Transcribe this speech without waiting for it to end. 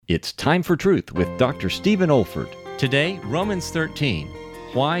It's Time for Truth with Dr. Stephen Olford. Today, Romans 13,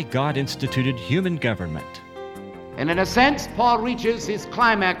 Why God Instituted Human Government. And in a sense, Paul reaches his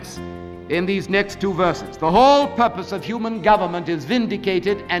climax in these next two verses. The whole purpose of human government is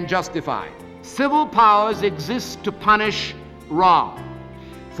vindicated and justified. Civil powers exist to punish wrong.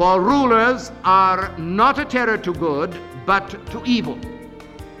 For rulers are not a terror to good, but to evil.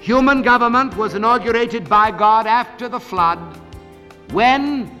 Human government was inaugurated by God after the flood,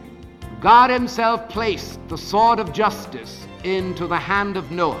 when God himself placed the sword of justice into the hand of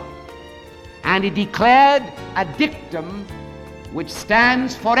Noah. And he declared a dictum which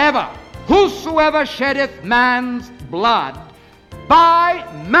stands forever. Whosoever sheddeth man's blood, by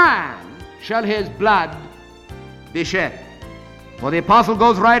man shall his blood be shed. For the apostle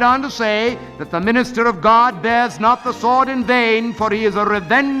goes right on to say that the minister of God bears not the sword in vain, for he is a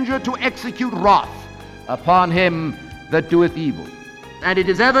revenger to execute wrath upon him that doeth evil. And it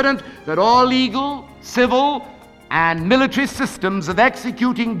is evident that all legal, civil, and military systems of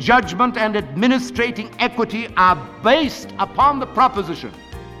executing judgment and administrating equity are based upon the proposition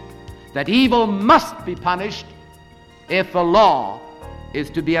that evil must be punished if the law is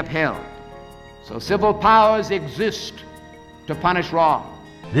to be upheld. So civil powers exist to punish wrong.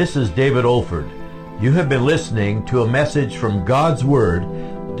 This is David Olford. You have been listening to a message from God's Word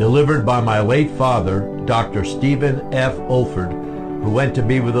delivered by my late father, Dr. Stephen F. Olford, who went to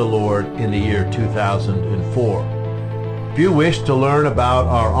be with the Lord in the year 2004. If you wish to learn about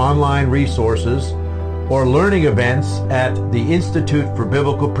our online resources or learning events at the Institute for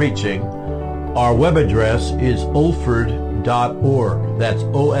Biblical Preaching, our web address is olford.org. That's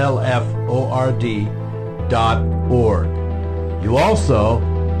olford.org. You also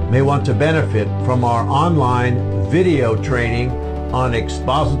may want to benefit from our online video training on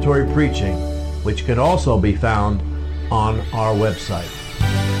expository preaching, which can also be found on our website.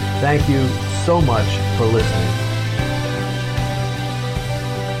 Thank you so much for listening.